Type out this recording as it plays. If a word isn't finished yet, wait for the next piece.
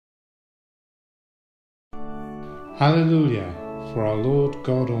Hallelujah, for our Lord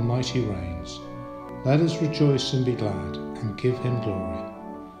God Almighty reigns. Let us rejoice and be glad, and give him glory.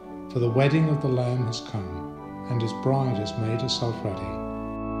 For the wedding of the Lamb has come, and his bride has made herself ready.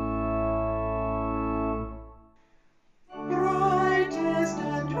 Brightest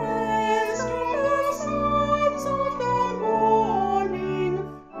and best of the sons of the morning,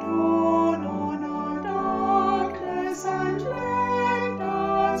 dawn on our darkness and lend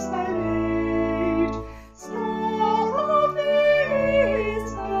us thy light. Star of the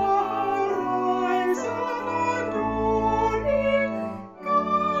east, arise and dawning,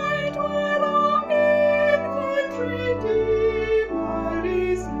 guide where our infant Redeemer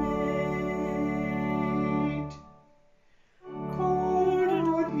is laid. Cold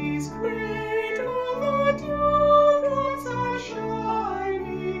on his cradle the dewdrops are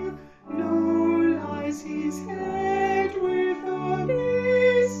shining, low lies his head with the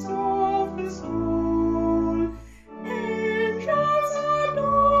peace of the soul. Angels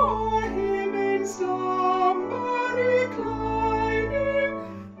adore him in slumber reclining,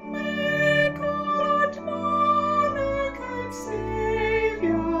 Maker and monarch and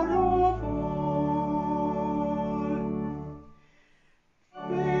Saviour of all.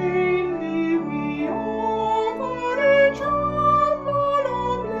 Vainly we offer each humble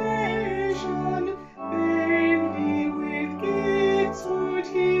oblation, vainly with gifts would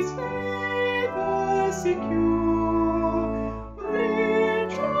his favour secure.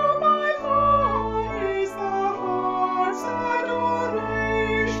 Richer by far is the heart's adoration,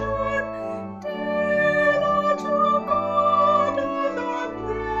 dearer to God are the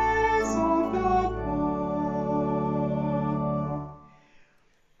prayers of the poor.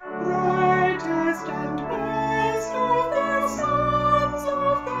 Brightest and best of the sons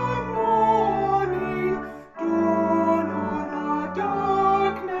of the morning, dawn on our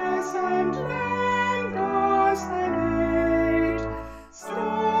darkness and lend us thy light.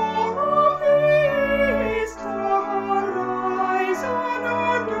 Star of the east, arise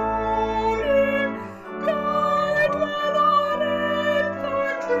and dawning, guide where our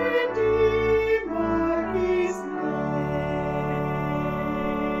infant Redeemer is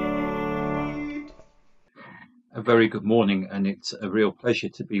laid. A very good morning, and it's a real pleasure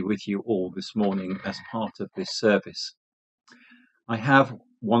to be with you all this morning as part of this service. I have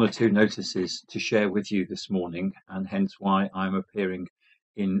one or two notices to share with you this morning, and hence why I'm appearing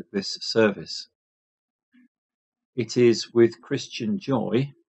in this service. It is with Christian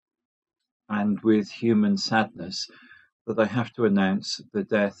joy and with human sadness that I have to announce the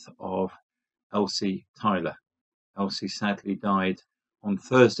death of Elsie Tyler. Elsie sadly died on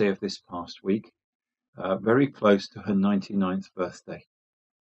Thursday of this past week, very close to her 99th birthday.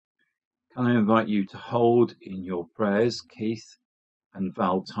 Can I invite you to hold in your prayers Keith and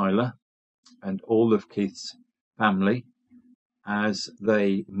Val Tyler and all of Keith's family as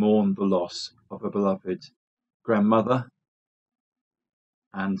they mourn the loss of a beloved grandmother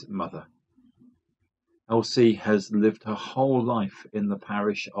and mother. Elsie has lived her whole life in the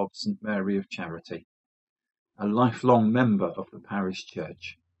parish of St Mary of Charity, a lifelong member of the parish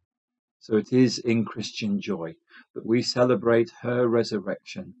church. So it is in Christian joy that we celebrate her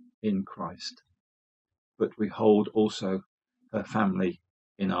resurrection in Christ, but we hold also her family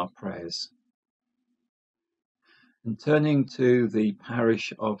in our prayers. And turning to the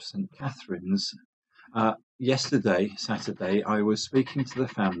parish of St Catherine's, yesterday, Saturday, I was speaking to the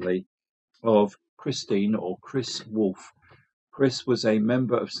family of Christine, or Chris Wolfe. Chris was a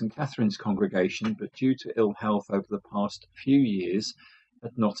member of St Catherine's congregation, but due to ill health over the past few years,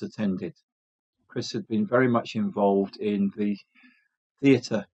 had not attended. Chris had been very much involved in the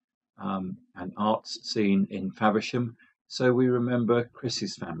theatre and arts scene in Faversham, so we remember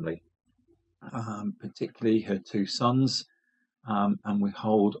Chris's family, particularly her two sons, and we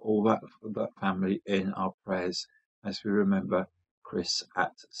hold all that family in our prayers as we remember Chris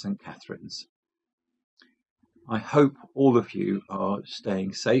at St Catherine's. I hope all of you are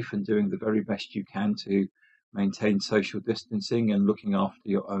staying safe and doing the very best you can to maintain social distancing and looking after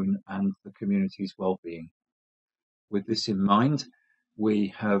your own and the community's well-being. With this in mind,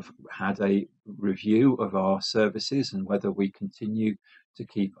 we have had a review of our services and whether we continue to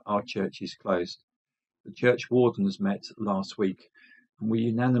keep our churches closed. The church wardens met last week, and we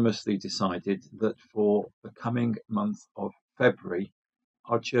unanimously decided that for the coming month of February,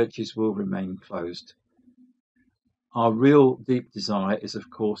 our churches will remain closed. Our real deep desire is, of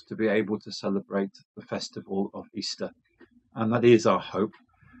course, to be able to celebrate the festival of Easter, and that is our hope.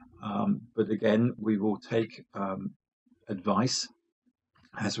 But again, we will take advice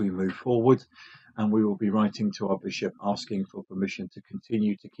as we move forward, and we will be writing to our bishop asking for permission to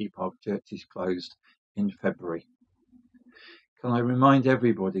continue to keep our churches closed in February. can I remind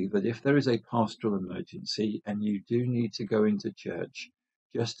everybody that if there is a pastoral emergency and you do need to go into church,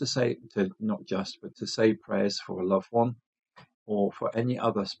 just to say, not just, but to say prayers for a loved one or for any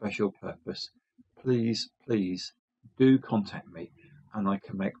other special purpose, please do contact me, and I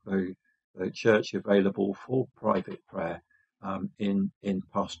can make the church available for private prayer in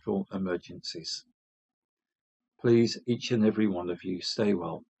pastoral emergencies. Please, each and every one of you, stay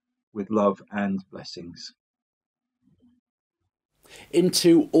well, with love and blessings.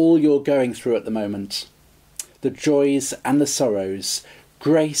 Into all you're going through at the moment, the joys and the sorrows,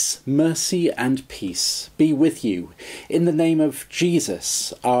 grace, mercy and peace be with you in the name of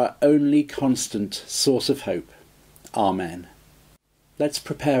Jesus, our only constant source of hope. Amen. Let's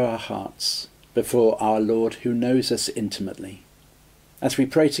prepare our hearts before our Lord who knows us intimately. As we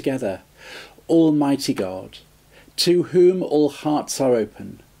pray together, Almighty God, to whom all hearts are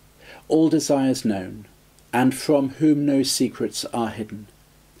open, all desires known, and from whom no secrets are hidden,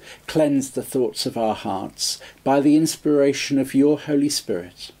 cleanse the thoughts of our hearts by the inspiration of your Holy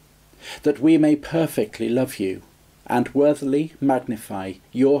Spirit, that we may perfectly love you and worthily magnify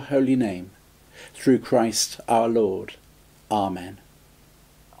your holy name, through Christ our Lord. Amen.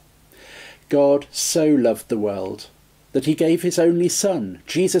 God so loved the world that he gave his only Son,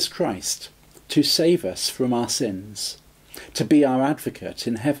 Jesus Christ, to save us from our sins, to be our advocate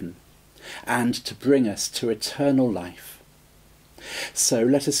in heaven, and to bring us to eternal life. So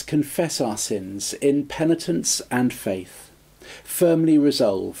let us confess our sins in penitence and faith, firmly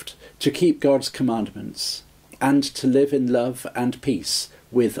resolved to keep God's commandments and to live in love and peace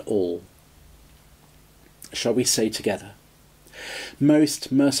with all. Shall we say together,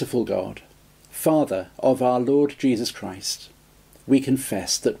 Most merciful God, Father of our Lord Jesus Christ, we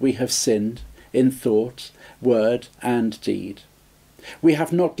confess that we have sinned in thought, word and deed. We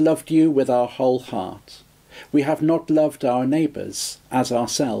have not loved you with our whole heart. We have not loved our neighbours as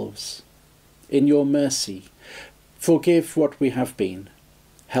ourselves. In your mercy, forgive what we have been.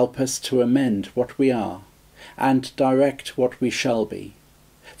 Help us to amend what we are, and direct what we shall be,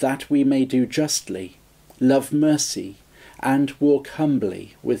 that we may do justly, love mercy, and walk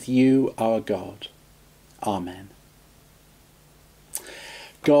humbly with you, our God. Amen.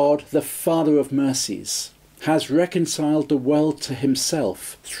 God, the Father of mercies, has reconciled the world to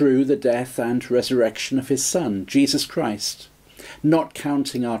himself through the death and resurrection of his Son, Jesus Christ, not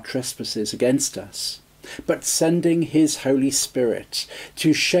counting our trespasses against us, but sending his Holy Spirit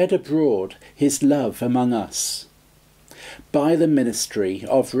to shed abroad his love among us. By the ministry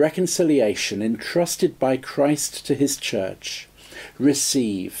of reconciliation entrusted by Christ to his Church,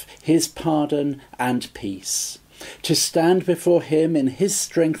 receive his pardon and peace, to stand before him in his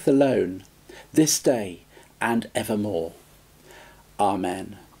strength alone, this day and evermore.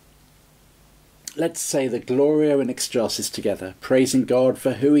 Amen. Let's say the Gloria in Excelsis together, praising God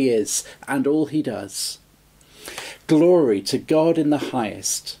for who he is and all he does. Glory to God in the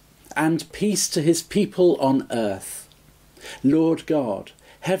highest, and peace to his people on earth. Lord God,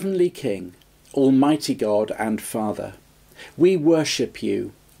 heavenly King, almighty God and Father, we worship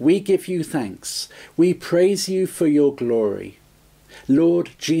you, we give you thanks, we praise you for your glory.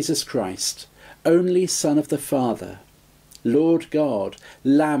 Lord Jesus Christ, only Son of the Father, Lord God,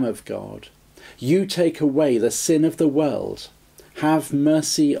 Lamb of God, you take away the sin of the world. Have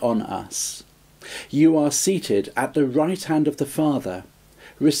mercy on us. You are seated at the right hand of the Father.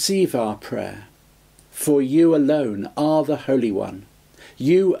 Receive our prayer. For you alone are the Holy One.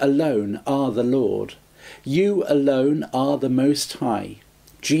 You alone are the Lord. You alone are the Most High,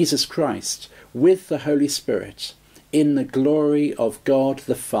 Jesus Christ, with the Holy Spirit, in the glory of God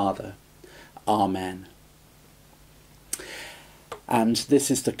the Father. Amen. And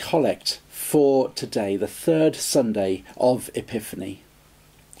this is the collect for today, the third Sunday of Epiphany.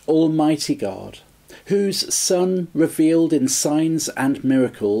 Almighty God, whose Son revealed in signs and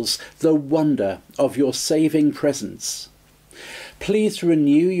miracles the wonder of your saving presence, please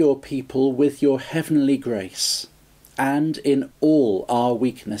renew your people with your heavenly grace, and in all our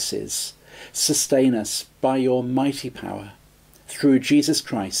weaknesses, sustain us by your mighty power, through Jesus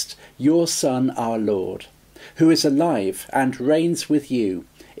Christ, your Son, our Lord, who is alive and reigns with you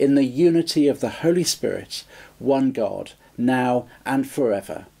in the unity of the Holy Spirit, one God, now and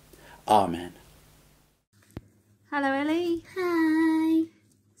forever. Amen. Hello, Ellie. Hi.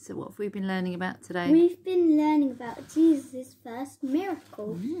 So what have we been learning about today? We've been learning about Jesus' first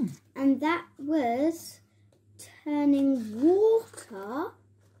miracle, and that was turning water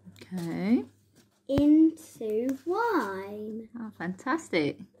Okay. into wine. Oh,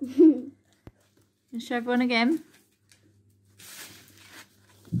 fantastic. Can you show everyone again?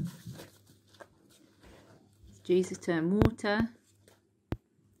 Jesus turned water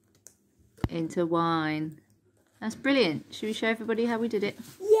into wine. That's brilliant. Should we show everybody how we did it?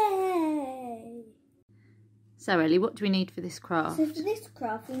 Yay! So Ellie, what do we need for this craft? So for this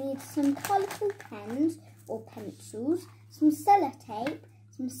craft we need some colourful pens or pencils, some sellotape,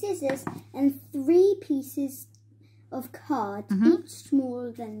 some scissors and 3 pieces of card, each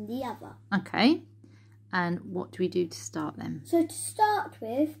smaller than the other. Okay. And what do we do to start them? So to start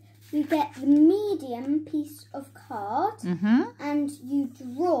with, you get the medium piece of card and you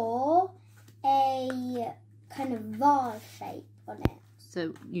draw a kind of vase shape on it.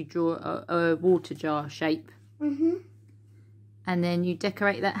 So you draw a water jar shape. And then you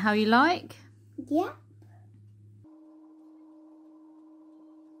decorate that how you like? Yeah.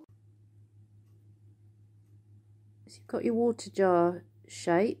 So you've got your water jar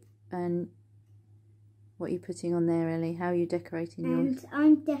shape, and what are you putting on there, Ellie? How are you decorating yours? And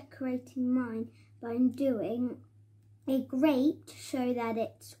I'm decorating mine by doing a grape to show that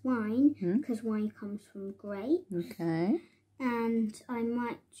it's wine, because wine comes from grape. Okay. And I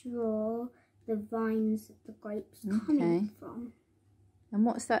might draw the vines that the grape's coming from. And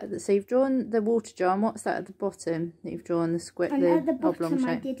what's that? So you've drawn the water jar, and what's that at the bottom that you've drawn the square, And the at the oblong bottom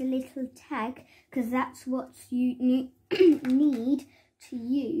I shape? did a little tag, because that's what you need to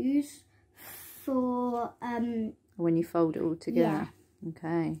use for When you fold it all together. Yeah.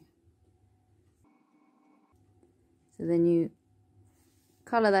 Okay. So then you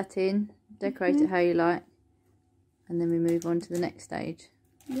colour that in, decorate it how you like, and then we move on to the next stage.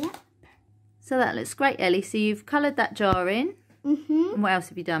 Yeah. So that looks great, Ellie. So you've coloured that jar in. And what else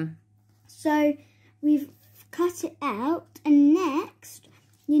have you done? So we've cut it out, and next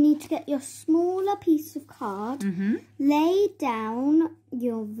you need to get your smaller piece of card, lay down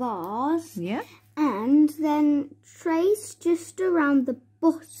your vase, Yeah. and then trace just around the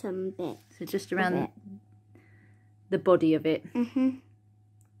bottom bit. So just around the body of it.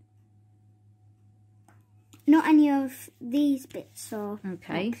 Not any of these bits or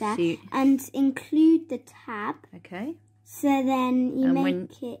Okay. like that. So you, And include the tab. okay. So then you And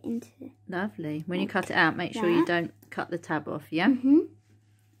make it into... Lovely. When you cut it out, make sure you don't cut the tab off, yeah?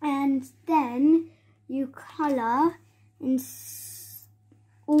 And then you colour in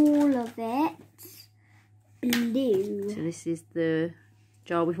all of it blue. So this is the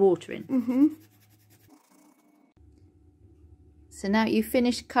jar with water in. So now you've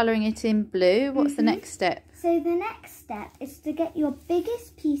finished colouring it in blue. What's the next step? So the next step is to get your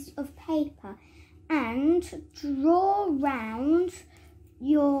biggest piece of paper and draw round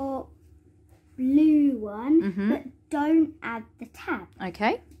your blue one, but don't add the tab.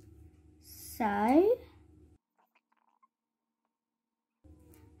 Okay. So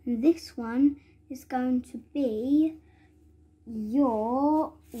this one is going to be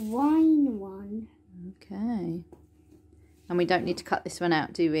your wine one. Okay. And we don't need to cut this one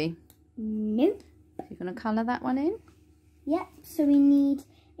out, do we? Nope. So you're going to colour that one in? Yep, so we need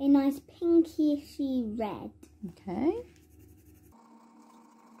a nice pinkishy red. Okay.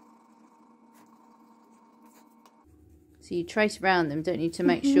 So you trace around them, don't you, to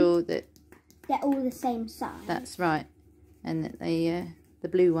make sure that They're all the same size. that's right, and that they the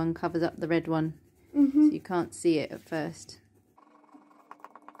blue one covers up the red one, so you can't see it at first.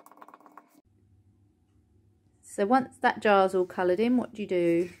 So once that jar's all coloured in, what do you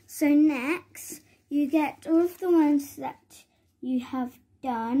do? So next, you get all of the ones that you have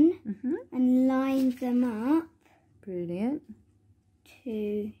done and line them up Brilliant.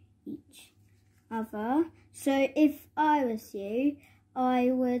 to each other. So if I was you, I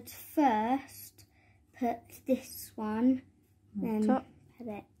would first put this one, then top. put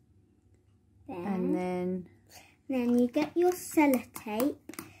it there. And then Then you get your sellotape,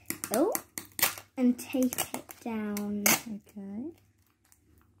 and tape it down. okay.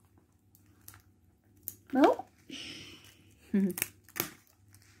 Oh.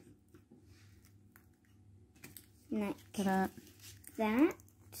 Like Ta-da. that.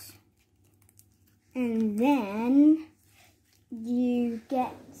 And then you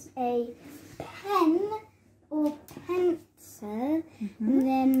get a pen or pencil and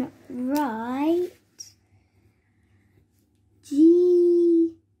then write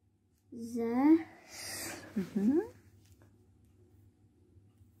Jesus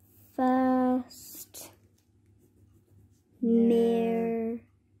first miracle.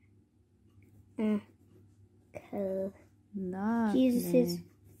 Lovely. Jesus'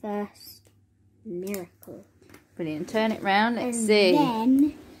 first miracle. Brilliant. Turn it round. Let's And see.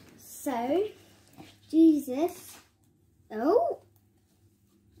 then, so, Jesus,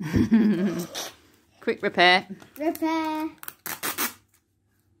 Quick repair. repair.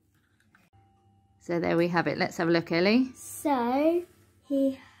 So there we have it. Let's have a look, Ellie. So,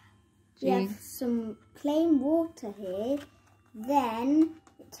 he We have some plain water here. Then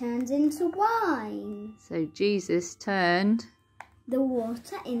it turns into wine. So Jesus turned the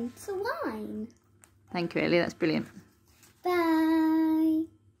water into wine. Thank you, Ellie. That's brilliant. Bye.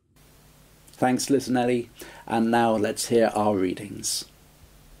 Thanks, Liz and Ellie. And now let's hear our readings.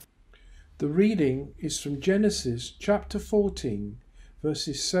 The reading is from Genesis chapter 14,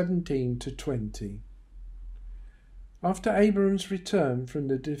 verses 17 to 20. After Abram's return from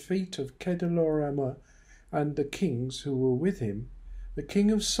the defeat of Chedorlaomer and the kings who were with him, the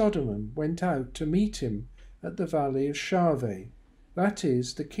king of Sodom went out to meet him at the valley of Shaveh, that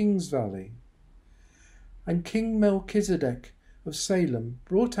is, the king's valley. And King Melchizedek of Salem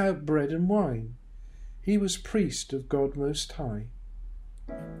brought out bread and wine. He was priest of God Most High.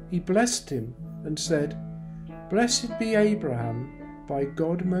 He blessed him and said, "Blessed be Abraham by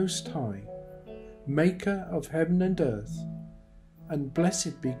God Most High, maker of heaven and earth, and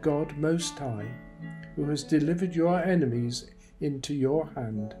blessed be God Most High, who has delivered your enemies into your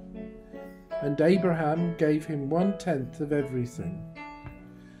hand." And Abraham gave him 1/10 of everything.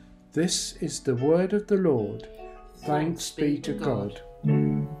 This is the word of the Lord. Thanks be to God.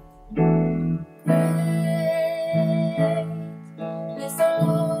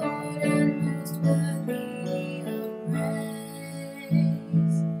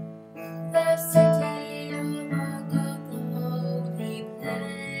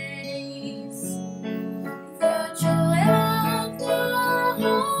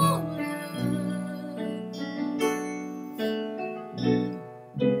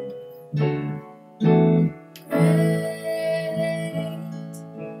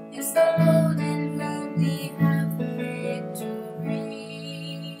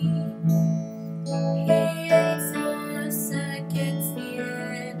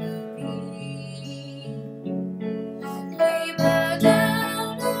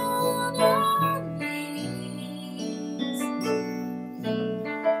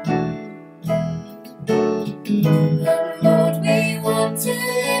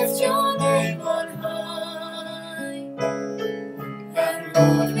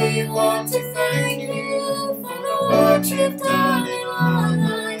 Lord, we want to thank you for the work you've done in our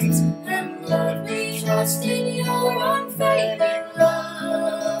lives. And Lord, we trust in your unfailing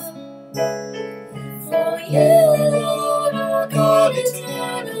love. For you alone are God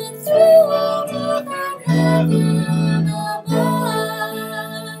eternal throughout earth and heaven above.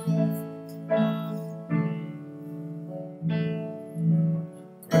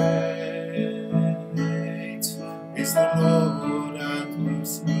 Great is the Lord and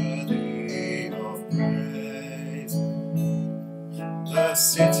most worthy of praise. The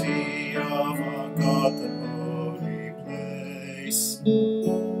city of our God, the holy place.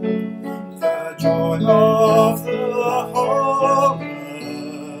 The joy of the whole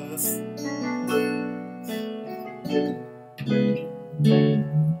earth.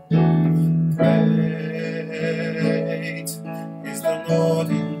 Great is the Lord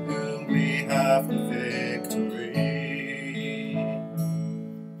in whom we have the victory.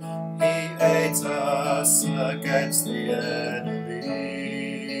 He aids us against the enemy.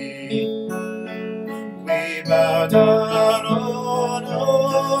 We bow down on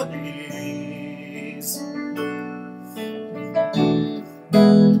our knees.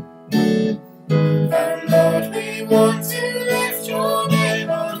 And Lord, we want to lift your name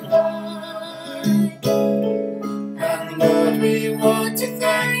on high. And Lord, we want to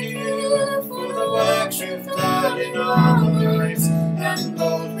thank you for the work you've done in our lives. And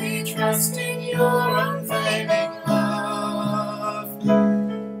Lord, we trust in your unfailing love.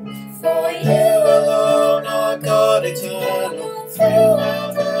 For you alone are God eternal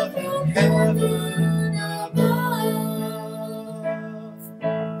throughout earth and heaven above.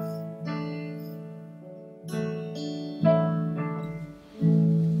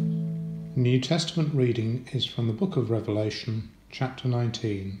 New Testament reading is from the book of Revelation, chapter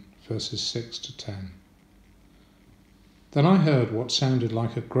 19, verses 6 to 10. Then I heard what sounded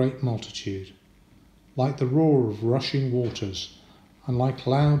like a great multitude, like the roar of rushing waters, and like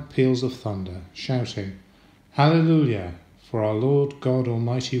loud peals of thunder, shouting, "Hallelujah, for our Lord God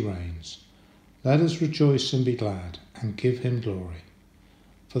Almighty reigns. Let us rejoice and be glad, and give him glory.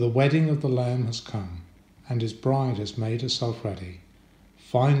 For the wedding of the Lamb has come, and his bride has made herself ready.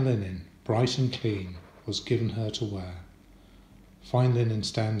 Fine linen, bright and clean, was given her to wear." Fine linen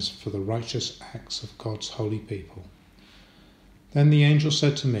stands for the righteous acts of God's holy people. Then the angel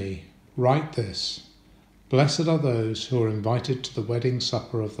said to me, "Write this, Blessed are those who are invited to the wedding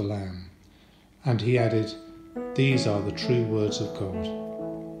supper of the Lamb." And he added, "These are the true words of God."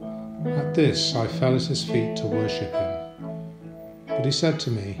 At this I fell at his feet to worship him. But he said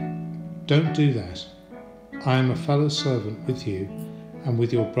to me, Don't do that. I am a fellow servant with you and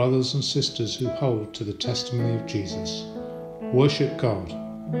with your brothers and sisters who hold to the testimony of Jesus. Worship God,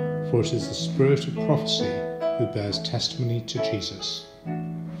 for it is the spirit of prophecy who bears testimony to Jesus.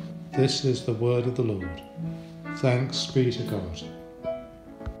 This is the word of the Lord. Thanks be to God.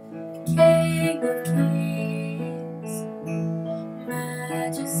 King of kings,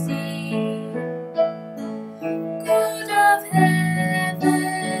 majesty, God of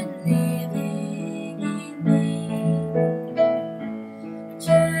heaven, living in me,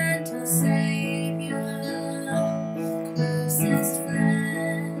 gentle Saviour, closest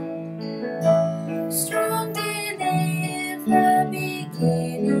friend, strong deliverer,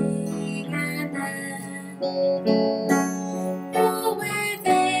 beginning and end. All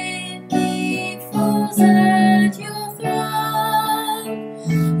within me falls at your throne,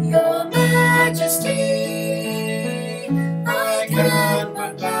 your majesty. I can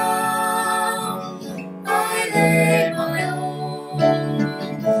but bow. I lay my all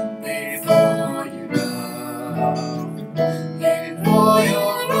before you now. In all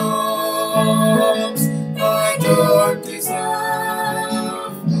your arms I don't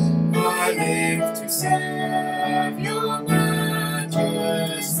deserve. I live to serve your majesty.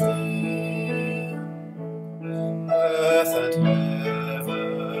 Earth and heaven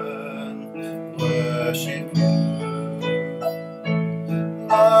worship you.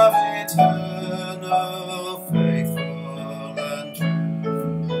 Love eternal, faithful and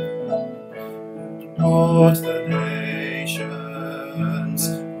true. Brought the nations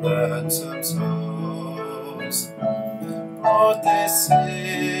ransom souls. Brought this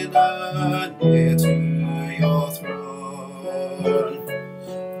sinner near to your throne.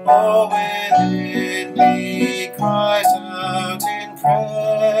 All within me cries out in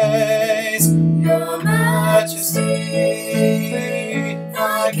praise, your majesty.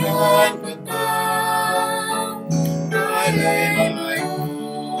 I can but bow. I lay my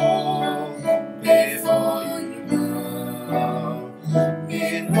all before you now.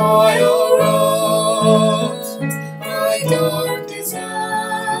 In royal robes I don't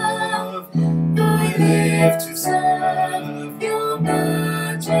deserve. I live to serve your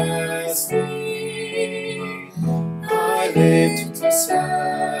majesty. I live to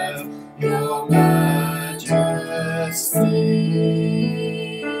serve your majesty.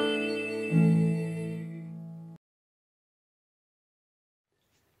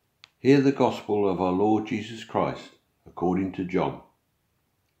 Hear the gospel of our Lord Jesus Christ according to John.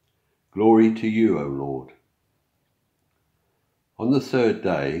 Glory to you, O Lord. On the third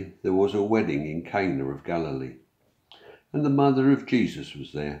day there was a wedding in Cana of Galilee, and the mother of Jesus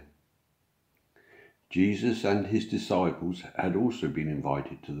was there. Jesus and his disciples had also been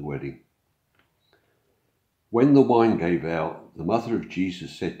invited to the wedding. When the wine gave out, the mother of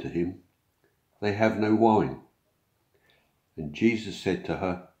Jesus said to him, "They have no wine." And Jesus said to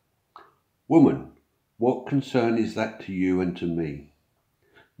her, "Woman, what concern is that to you and to me?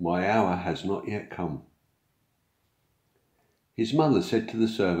 My hour has not yet come." His mother said to the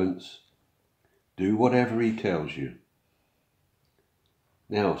servants, "Do whatever he tells you."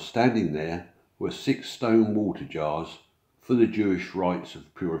 Now standing there were 6 stone water jars for the Jewish rites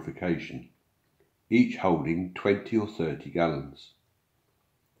of purification, each holding 20 or 30 gallons.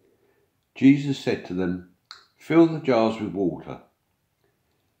 Jesus said to them, "Fill the jars with water."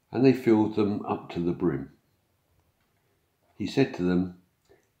 And they filled them up to the brim. He said to them,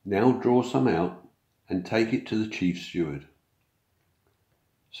 "Now draw some out and take it to the chief steward."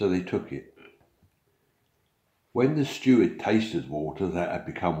 So they took it. When the steward tasted water that had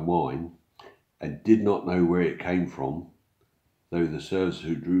become wine, and did not know where it came from, though the servants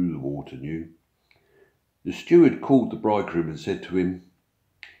who drew the water knew, the steward called the bridegroom and said to him,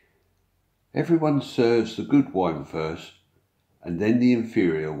 "Everyone serves the good wine first, and then the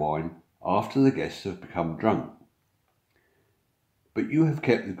inferior wine after the guests have become drunk. But you have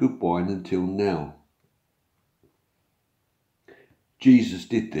kept the good wine until now." Jesus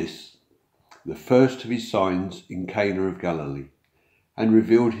did this, the first of his signs in Cana of Galilee, and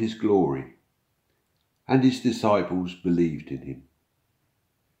revealed his glory, and his disciples believed in him.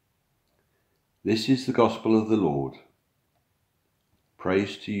 This is the gospel of the Lord.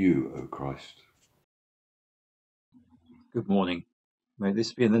 Praise to you, O Christ. Good morning. May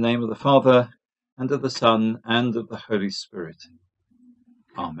this be in the name of the Father, and of the Son, and of the Holy Spirit.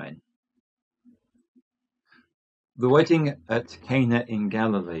 Amen. The wedding at Cana in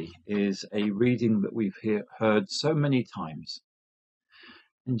Galilee is a reading that we've heard so many times,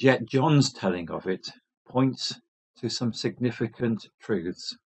 and yet John's telling of it points to some significant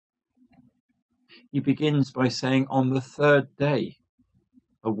truths. He begins by saying, on the third day,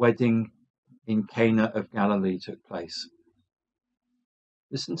 a wedding in Cana of Galilee took place.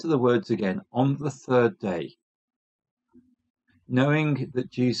 Listen to the words again. On the third day, knowing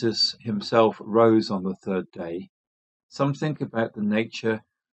that Jesus himself rose on the third day, something about the nature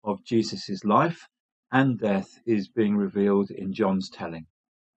of Jesus' life and death is being revealed in John's telling.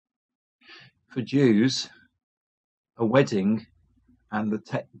 For Jews, a wedding and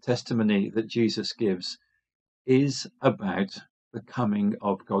the testimony that Jesus gives is about the coming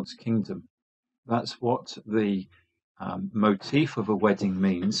of God's kingdom. That's what the motif of a wedding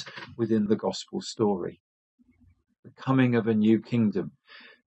means within the gospel story. The coming of a new kingdom.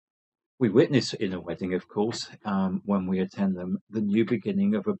 We witness in a wedding, of course, when we attend them, the new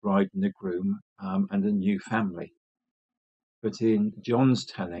beginning of a bride and a groom and a new family. But in John's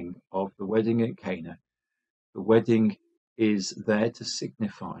telling of the wedding at Cana, the wedding is there to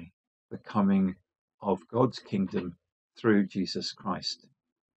signify the coming of God's kingdom through Jesus Christ.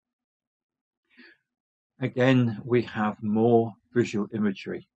 Again, we have more visual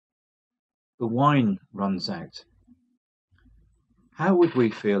imagery. The wine runs out. How would we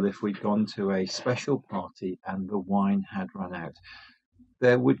feel if we'd gone to a special party and the wine had run out?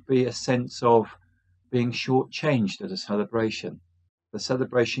 There would be a sense of being shortchanged at a celebration. The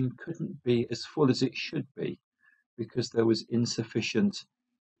celebration couldn't be as full as it should be because there was insufficient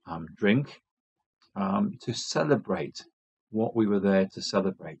drink to celebrate what we were there to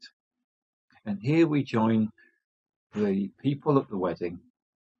celebrate. And here we join the people at the wedding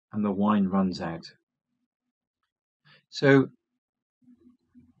and the wine runs out. So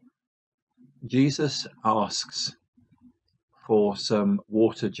Jesus asks for some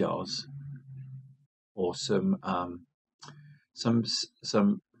water jars or some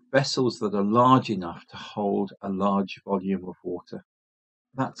vessels that are large enough to hold a large volume of water.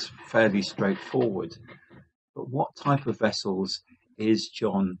 That's fairly straightforward. But what type of vessels is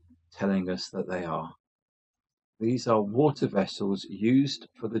John telling us that they are? These are water vessels used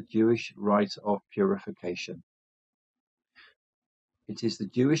for the Jewish rite of purification. It is the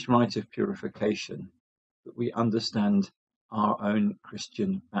Jewish rite of purification that we understand our own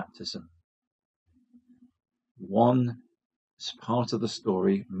Christian baptism. One part of the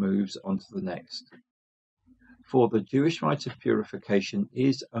story moves on to the next. For the Jewish rite of purification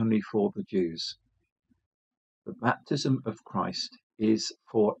is only for the Jews. The baptism of Christ is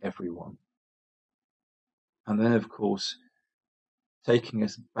for everyone. And then, of course, taking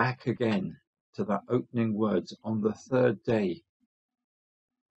us back again to that opening words, on the third day,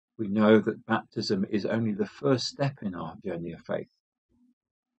 we know that baptism is only the first step in our journey of faith.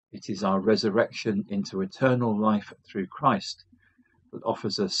 It is our resurrection into eternal life through Christ that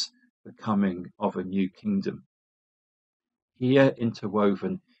offers us the coming of a new kingdom. Here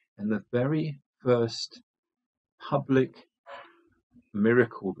interwoven in the very first public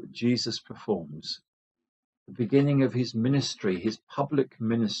miracle that Jesus performs, the beginning of his ministry, his public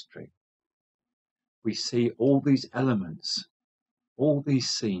ministry, we see all these elements, all these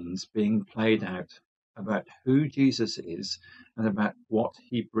scenes being played out about who Jesus is and about what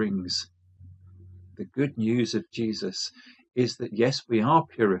he brings. The good news of Jesus is that, yes, we are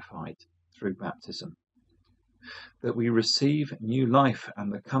purified through baptism, that we receive new life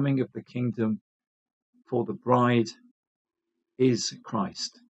and the coming of the kingdom for the bride is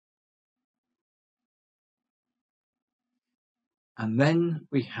Christ. And then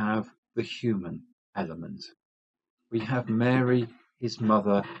we have the human element. We have Mary, his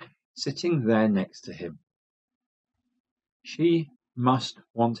mother, sitting there next to him. She must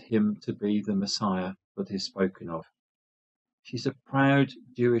want him to be the Messiah that is spoken of. She's a proud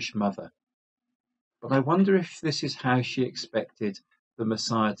Jewish mother. But I wonder if this is how she expected the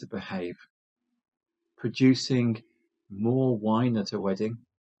Messiah to behave, producing more wine at a wedding.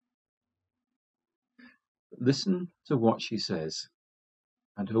 Listen to what she says.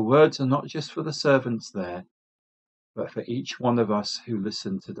 And her words are not just for the servants there, but for each one of us who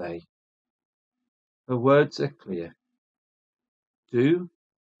listen today. Her words are clear. Do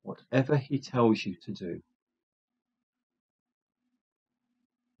whatever he tells you to do.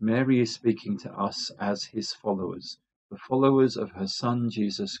 Mary is speaking to us as his followers, the followers of her Son,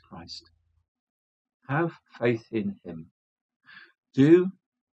 Jesus Christ. Have faith in him. Do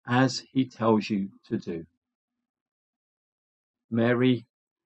as he tells you to do. Mary,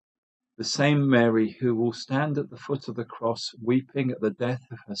 the same Mary who will stand at the foot of the cross weeping at the death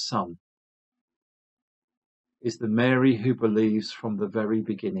of her Son, is the Mary who believes from the very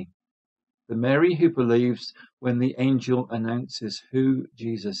beginning. The Mary who believes when the angel announces who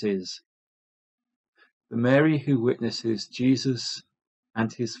Jesus is. The Mary who witnesses Jesus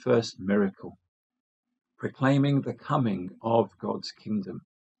and his first miracle, proclaiming the coming of God's kingdom.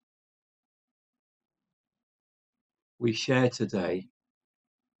 we share today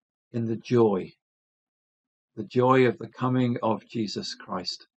in the joy of the coming of Jesus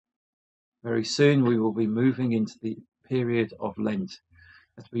Christ. Very soon we will be moving into the period of Lent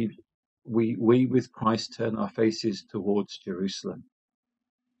as we with Christ turn our faces towards Jerusalem.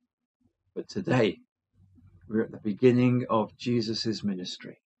 But today we're at the beginning of Jesus'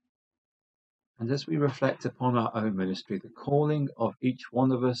 ministry. And as we reflect upon our own ministry, the calling of each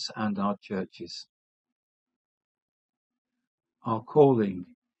one of us and our churches, our calling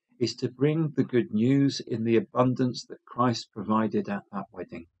is to bring the good news in the abundance that Christ provided at that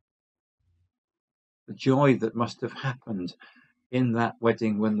wedding. The joy that must have happened in that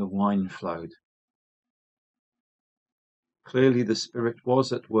wedding when the wine flowed. Clearly the Spirit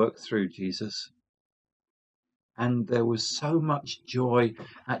was at work through Jesus, and there was so much joy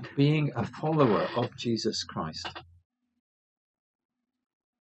at being a follower of Jesus Christ.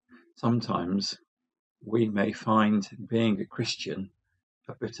 Sometimes we may find being a Christian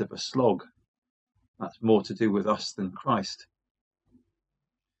a bit of a slog. That's more to do with us than Christ.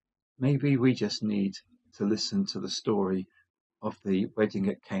 Maybe we just need to listen to the story of the wedding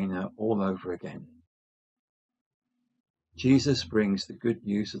at Cana all over again. Jesus brings the good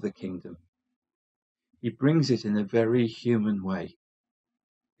news of the kingdom. He brings it in a very human way,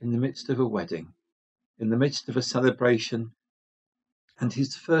 in the midst of a wedding, in the midst of a celebration, and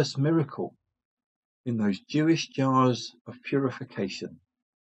his first miracle in those Jewish jars of purification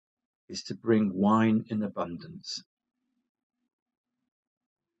is to bring wine in abundance.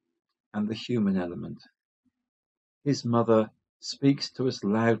 And the human element. His mother speaks to us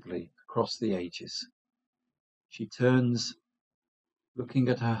loudly across the ages. She turns, looking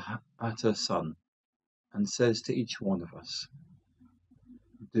at her son, and says to each one of us,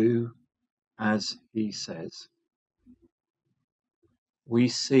 do as he says. We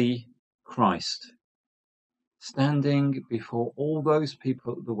see Christ standing before all those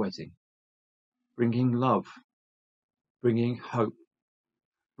people at the wedding, bringing love, bringing hope,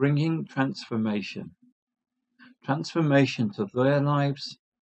 bringing transformation to their lives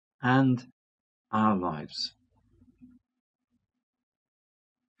and our lives.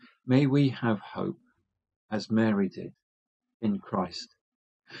 May we have hope, as Mary did, in Christ.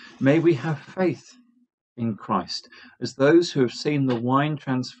 May we have faith in Christ, as those who have seen the wine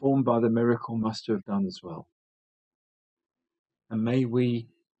transformed by the miracle must have done as well. And may we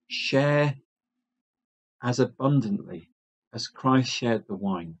share as abundantly as Christ shared the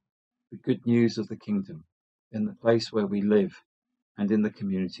wine, the good news of the kingdom, in the place where we live and in the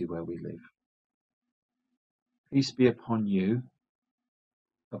community where we live. Peace be upon you,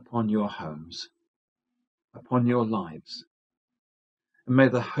 upon your homes, upon your lives. And may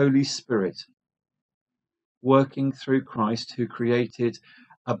the Holy Spirit, working through Christ who created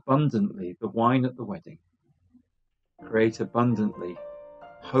abundantly the wine at the wedding, create abundantly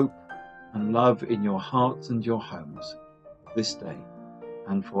hope and love in your hearts and your homes this day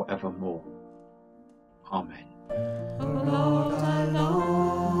and forevermore. Amen. Oh Lord, I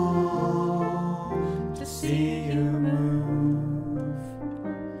long to see you move,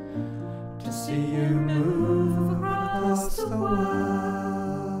 across the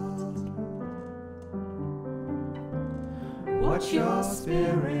world. Watch your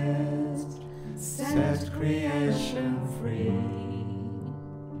Spirit set creation free.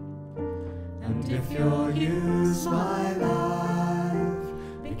 And if you'll use my life,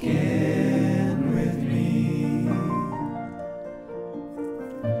 begin with me.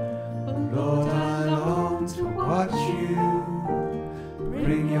 Oh Lord, I long to watch you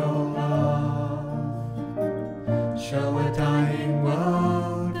bring your love, show a dying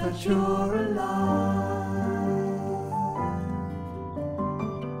world that you're alive.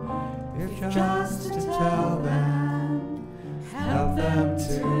 If just to tell them, help them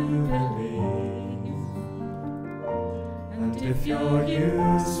to believe. And if you'll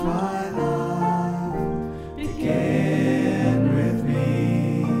use my love, begin with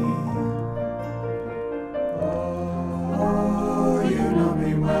me. Oh, you know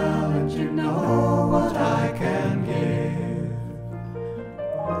me well and you know what I can give.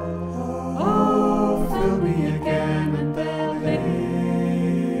 Oh, fill me again and then live.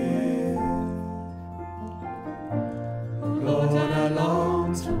 Lord, I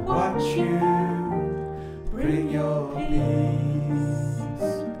long to watch you bring your peace.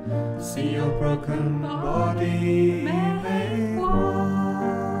 See your broken body made one.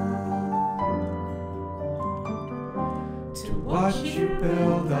 To watch you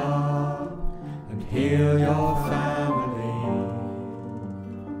build up and heal your family.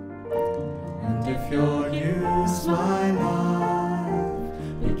 And if you'll use my life,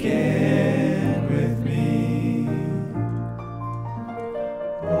 begin with me.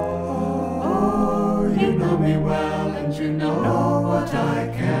 know me well, and you know what I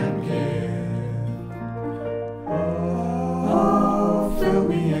can give. Oh, fill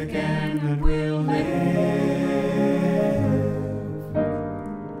me again and we'll live.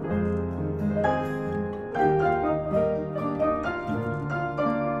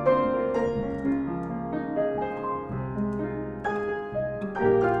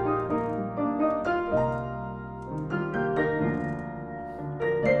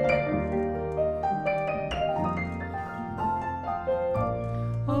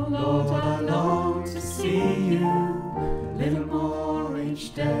 Oh Lord, I long to see you a little more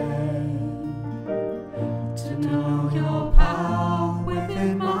each day, to know your power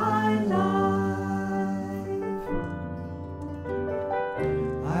within my life.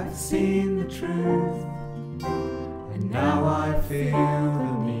 I've seen the truth, and now I feel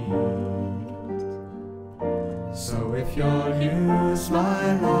the need. So if you'll use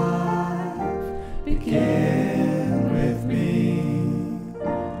my life, begin with me.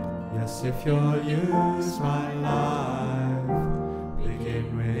 Yes, if you'll use my life,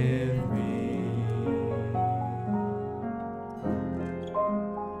 begin with me.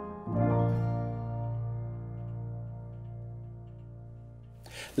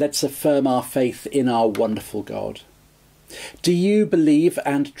 Let's affirm our faith in our wonderful God. Do you believe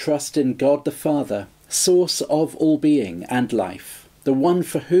and trust in God the Father, source of all being and life, the one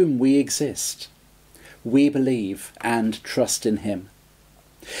for whom we exist? We believe and trust in him.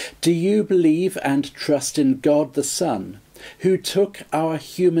 Do you believe and trust in God the Son, who took our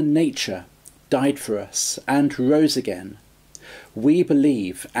human nature, died for us, and rose again? We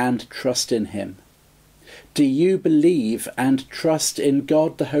believe and trust in him. Do you believe and trust in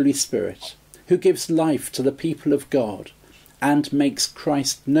God the Holy Spirit, who gives life to the people of God and makes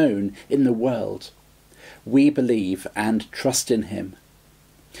Christ known in the world? We believe and trust in him.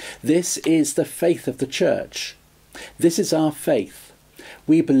 This is the faith of the Church. This is our faith.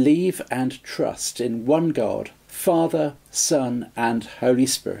 We believe and trust in one God, Father, Son, and Holy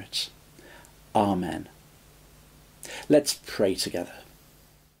Spirit. Amen. Let's pray together.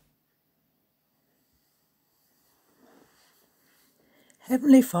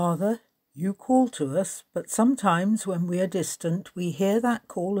 Heavenly Father, you call to us, but sometimes when we are distant, we hear that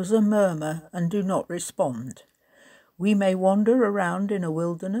call as a murmur and do not respond. We may wander around in a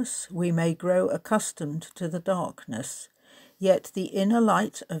wilderness, we may grow accustomed to the darkness, yet the inner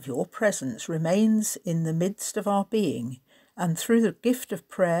light of your presence remains in the midst of our being, and through the gift of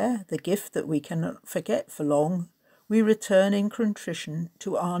prayer, the gift that we cannot forget for long, we return in contrition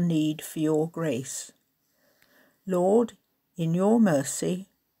to our need for your grace. Lord, in your mercy,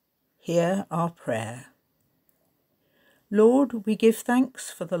 hear our prayer. Lord, we give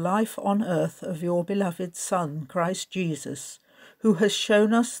thanks for the life on earth of your beloved Son, Christ Jesus, who has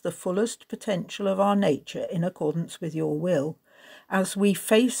shown us the fullest potential of our nature in accordance with your will, as we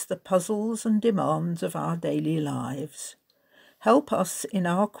face the puzzles and demands of our daily lives. Help us in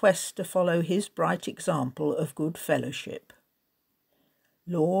our quest to follow his bright example of good fellowship.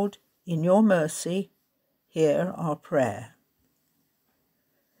 Lord, in your mercy, hear our prayer.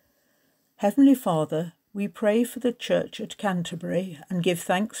 Heavenly Father, we pray for the Church at Canterbury and give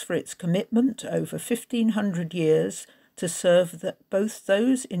thanks for its commitment over 1,500 years to serve both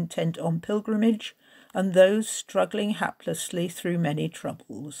those intent on pilgrimage and those struggling haplessly through many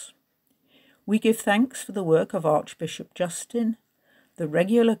troubles. We give thanks for the work of Archbishop Justin, the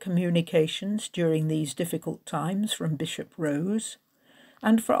regular communications during these difficult times from Bishop Rose,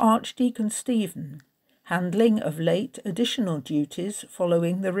 and for Archdeacon Stephen, handling of late additional duties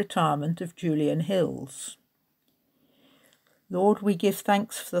following the retirement of Julian Hills. Lord, we give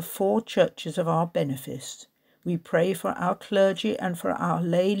thanks for the 4 churches of our benefice. We pray for our clergy and for our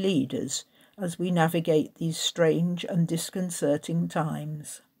lay leaders as we navigate these strange and disconcerting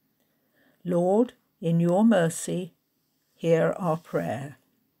times. Lord, in your mercy, hear our prayer.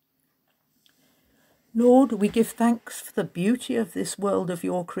 Lord, we give thanks for the beauty of this world of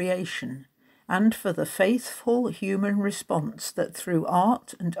your creation, and for the faithful human response that through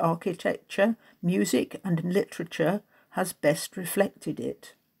art and architecture, music and literature has best reflected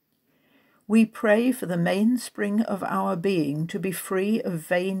it. We pray for the mainspring of our being to be free of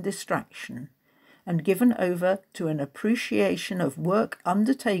vain distraction and given over to an appreciation of work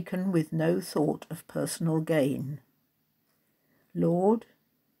undertaken with no thought of personal gain. Lord,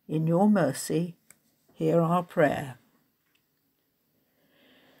 in your mercy, hear our prayer.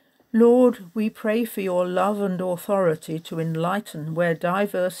 Lord, we pray for your love and authority to enlighten where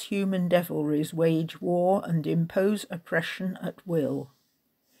diverse human devilries wage war and impose oppression at will.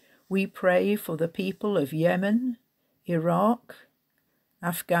 We pray for the people of Yemen, Iraq,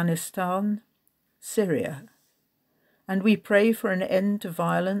 Afghanistan, Syria. And we pray for an end to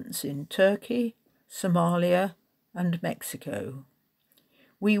violence in Turkey, Somalia, and Mexico.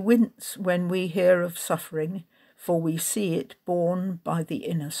 We wince when we hear of suffering, for we see it borne by the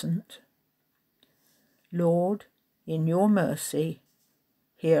innocent. Lord, in your mercy,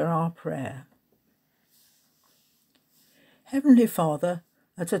 hear our prayer. Heavenly Father,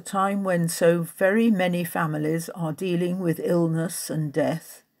 at a time when so very many families are dealing with illness and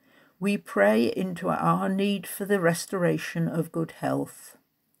death, we pray into our need for the restoration of good health.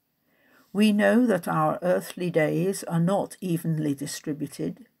 We know that our earthly days are not evenly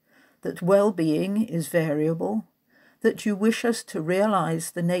distributed, that well-being is variable, that you wish us to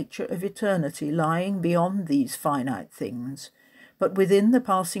realize the nature of eternity lying beyond these finite things, but within the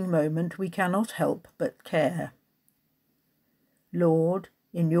passing moment we cannot help but care. Lord,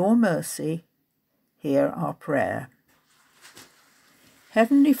 in your mercy, hear our prayer.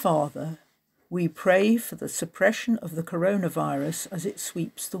 Heavenly Father, we pray for the suppression of the coronavirus as it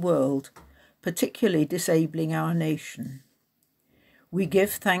sweeps the world, particularly disabling our nation. We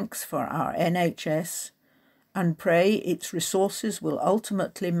give thanks for our NHS and pray its resources will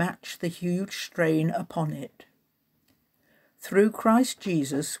ultimately match the huge strain upon it. Through Christ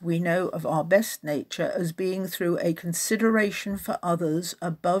Jesus, we know of our best nature as being through a consideration for others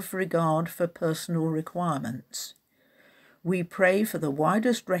above regard for personal requirements. We pray for the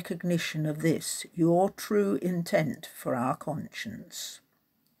widest recognition of this, your true intent for our conscience.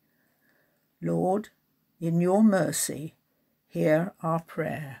 Lord, in your mercy, hear our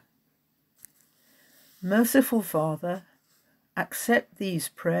prayer. Merciful Father, accept these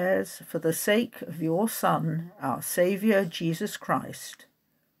prayers for the sake of your Son, our Saviour, Jesus Christ.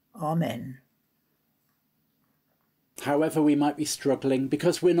 Amen. However we might be struggling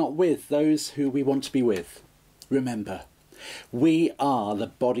because we're not with those who we want to be with, remember, we are the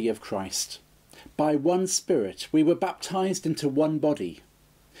body of Christ. By one Spirit we were baptised into one body.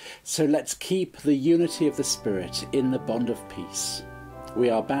 So let's keep the unity of the Spirit in the bond of peace. We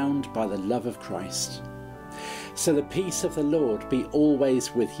are bound by the love of Christ. So the peace of the Lord be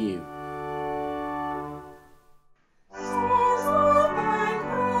always with you.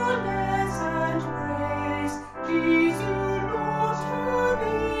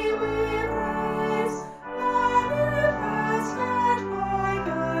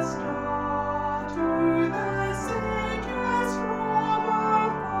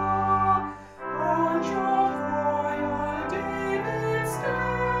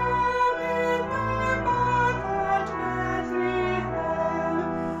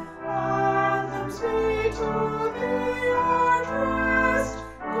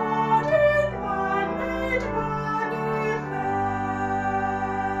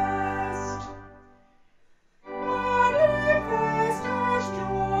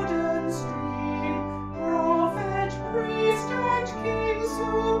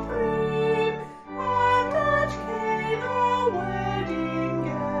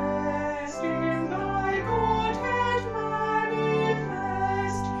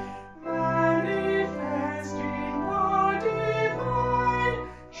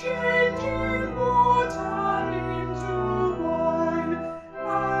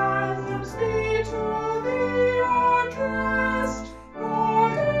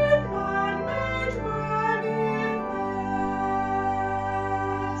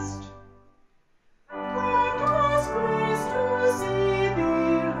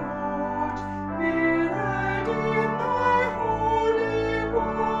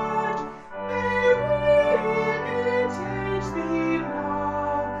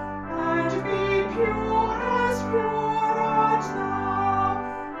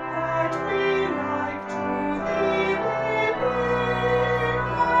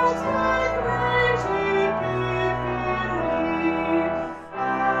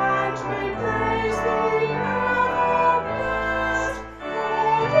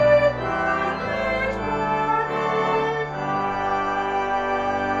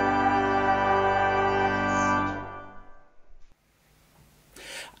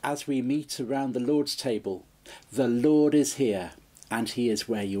 As we meet around the Lord's table, the Lord is here and he is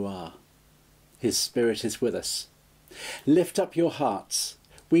where you are. His Spirit is with us. Lift up your hearts.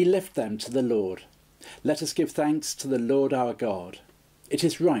 We lift them to the Lord. Let us give thanks to the Lord our God. It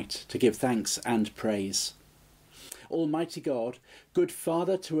is right to give thanks and praise. Almighty God, good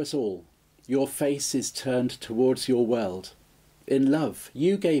Father to us all, your face is turned towards your world. In love,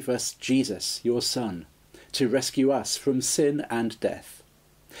 you gave us Jesus, your Son, to rescue us from sin and death.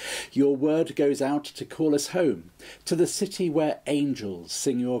 Your word goes out to call us home, to the city where angels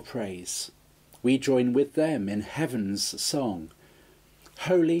sing your praise. We join with them in heaven's song.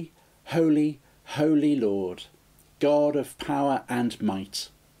 Holy, holy, Holy Lord, God of power and might,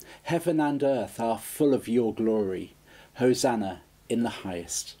 heaven and earth are full of your glory. Hosanna in the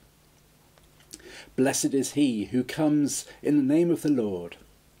highest. Blessed is he who comes in the name of the Lord.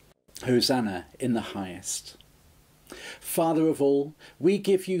 Hosanna in the highest. Father of all, we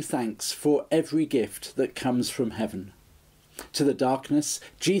give you thanks for every gift that comes from heaven. To the darkness,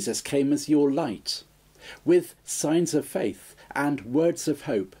 Jesus came as your light. With signs of faith and words of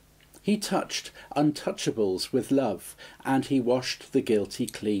hope, he touched untouchables with love, and he washed the guilty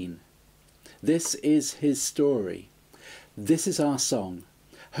clean. This is his story. This is our song.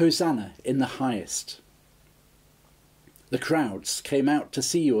 Hosanna in the highest. The crowds came out to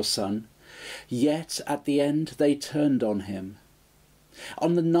see your son, yet at the end they turned on him.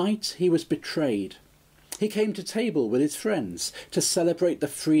 On the night he was betrayed, he came to table with his friends to celebrate the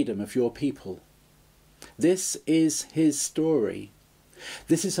freedom of your people. This is his story.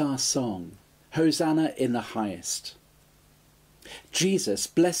 This is our song. Hosanna in the highest. Jesus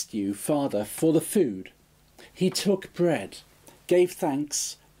blessed you, Father, for the food. He took bread, gave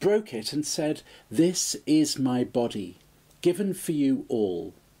thanks, broke it and said, "This is my body, given for you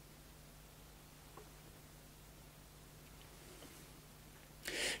all."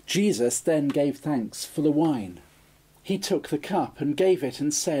 Jesus then gave thanks for the wine. He took the cup and gave it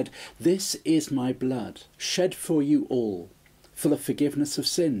and said, "This is my blood, shed for you all, for the forgiveness of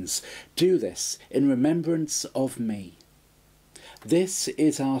sins. Do this in remembrance of me." This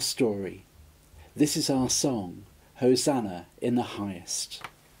is our story. This is our song. Hosanna in the highest.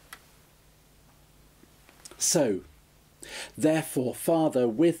 So, therefore, Father,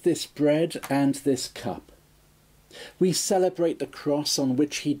 with this bread and this cup, we celebrate the cross on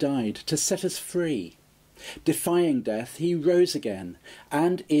which he died to set us free. Defying death, he rose again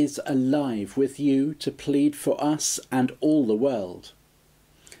and is alive with you to plead for us and all the world.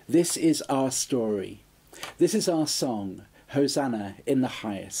 This is our story. This is our song. Hosanna in the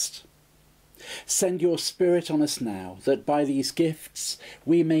highest. Send your Spirit on us now, that by these gifts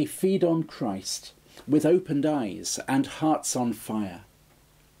we may feed on Christ with opened eyes and hearts on fire.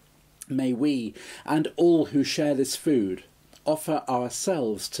 May we and all who share this food offer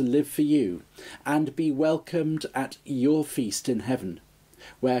ourselves to live for you and be welcomed at your feast in heaven,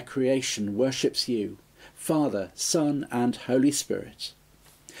 where creation worships you, Father, Son and Holy Spirit.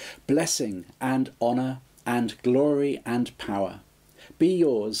 Blessing and honour and glory and power be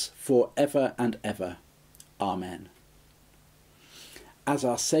yours for ever and ever. Amen. As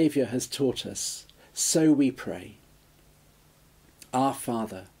our Saviour has taught us, so we pray. Our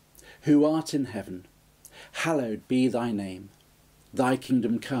Father, who art in heaven, hallowed be thy name. Thy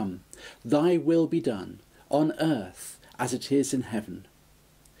kingdom come, thy will be done, on earth as it is in heaven.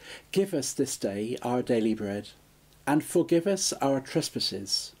 Give us this day our daily bread, and forgive us our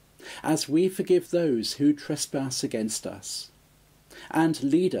trespasses, as we forgive those who trespass against us. And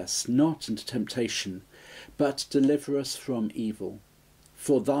lead us not into temptation, but deliver us from evil.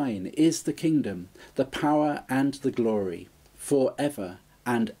 For thine is the kingdom, the power and the glory, for ever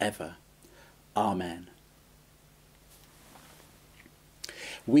and ever. Amen.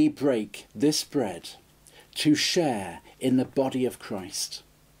 We break this bread to share in the body of Christ.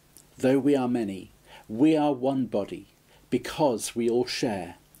 Though we are many, we are one body, because we all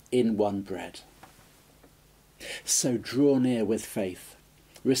share in one bread. So draw near with faith.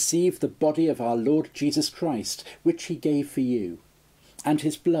 Receive the body of our Lord Jesus Christ, which he gave for you, and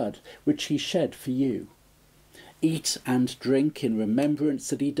his blood, which he shed for you. Eat and drink in remembrance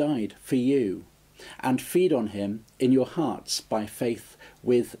that he died for you, and feed on him in your hearts by faith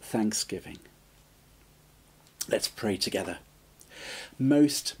with thanksgiving. Let's pray together.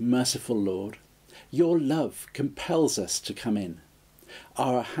 Most merciful Lord, your love compels us to come in.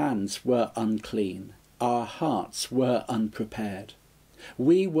 Our hands were unclean, our hearts were unprepared.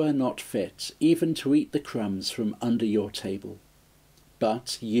 We were not fit even to eat the crumbs from under your table.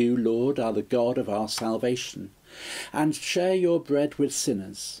 But you, Lord, are the God of our salvation, and share your bread with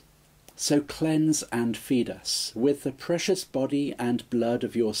sinners. So cleanse and feed us with the precious body and blood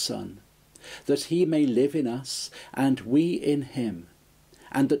of your Son, that he may live in us and we in him,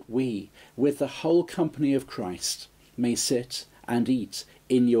 and that we, with the whole company of Christ, may sit and eat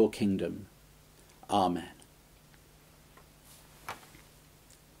in your kingdom. Amen.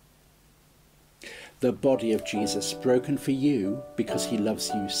 The body of Jesus broken for you because he loves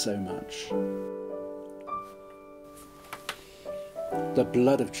you so much. The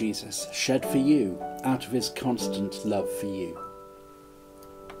blood of Jesus shed for you out of his constant love for you.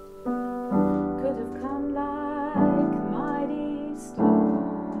 Could have come like mighty storm,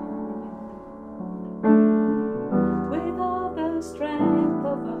 with all the strength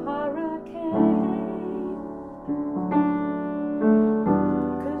of a hurricane.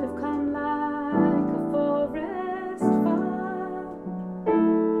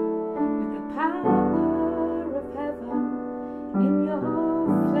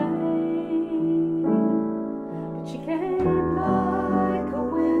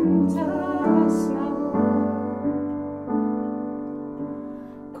 snow.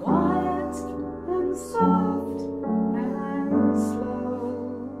 Quiet and soft and slow,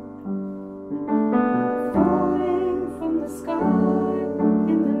 falling from the sky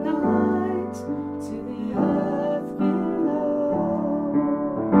in the night to the earth below.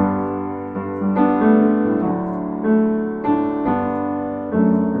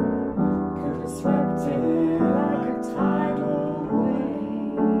 Could have swept it like a tidal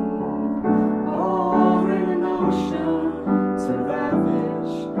wave, or in an ocean to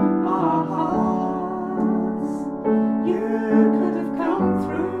ravish our hearts. You could have come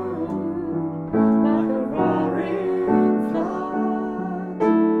through like a roaring flood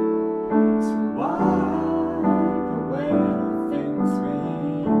to wipe away the things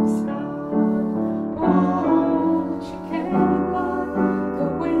we've scarred. Oh, she came like a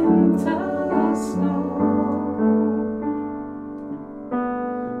winter snow,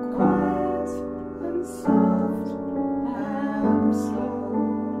 quiet and soft and slow,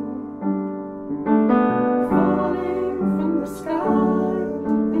 falling from the sky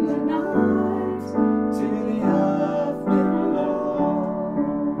in the night to the earth below.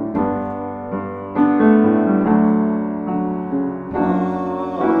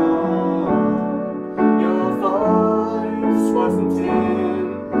 Your voice wasn't in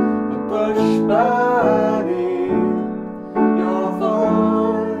a bush burning. Your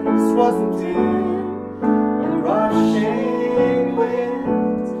voice wasn't in a rushing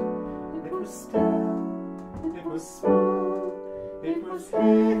wind. It was still, it was smooth, it was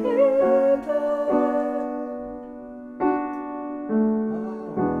hidden.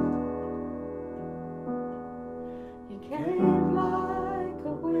 You came like a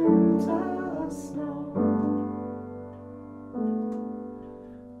winter snow,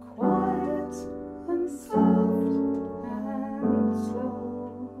 quiet and soft and slow,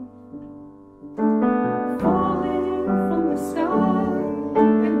 falling from the sky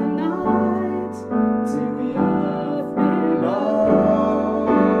in the night to the earth below.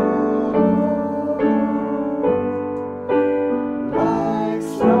 Like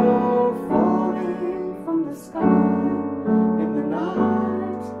snow falling from the sky in the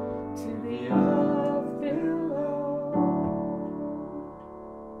night to the earth below.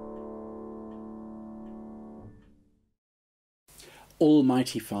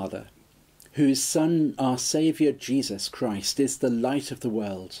 Almighty Father, whose Son, our Saviour Jesus Christ, is the light of the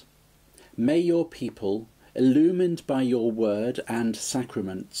world, may your people, illumined by your word and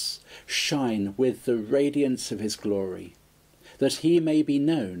sacraments, shine with the radiance of his glory, that he may be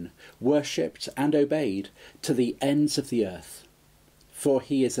known, worshipped and obeyed to the ends of the earth. For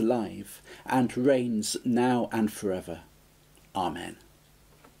he is alive and reigns now and forever. Amen.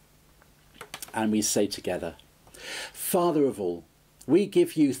 And we say together, Father of all, we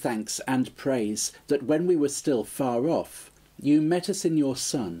give you thanks and praise that when we were still far off, you met us in your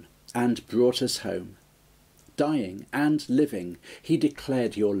Son and brought us home. Dying and living, he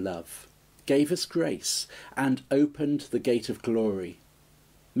declared your love, gave us grace, and opened the gate of glory.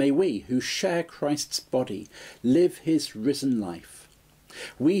 May we, who share Christ's body, live his risen life.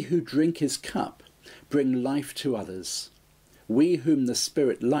 We who drink his cup, bring life to others. We whom the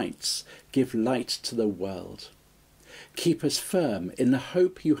Spirit lights, give light to the world. Keep us firm in the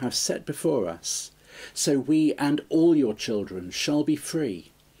hope you have set before us, so we and all your children shall be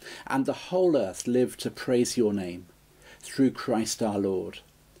free, and the whole earth live to praise your name. Through Christ our Lord.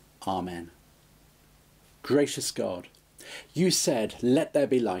 Amen. Gracious God, you said, "Let there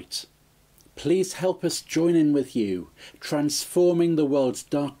be light." Please help us join in with you, transforming the world's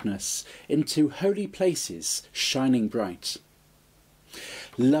darkness into holy places shining bright.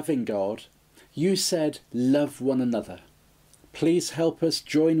 Loving God, you said, "Love one another." Please help us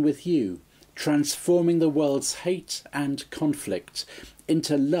join with you, transforming the world's hate and conflict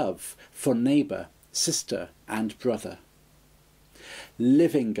into love for neighbour, sister and brother.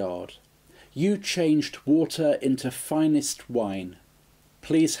 Living God, you changed water into finest wine.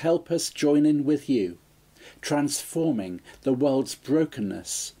 Please help us join in with you, transforming the world's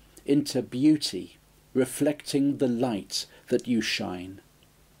brokenness into beauty, reflecting the light that you shine.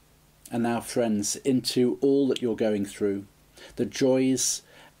 And now, friends, into all that you're going through, the joys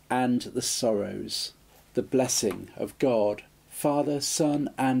and the sorrows, the blessing of God, Father, Son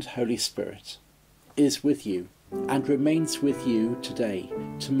and Holy Spirit is with you and remains with you today,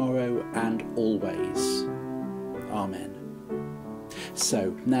 tomorrow and always. Amen.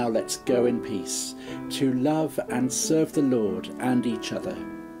 So now let's go in peace to love and serve the Lord and each other.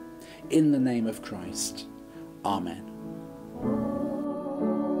 In the name of Christ. Amen.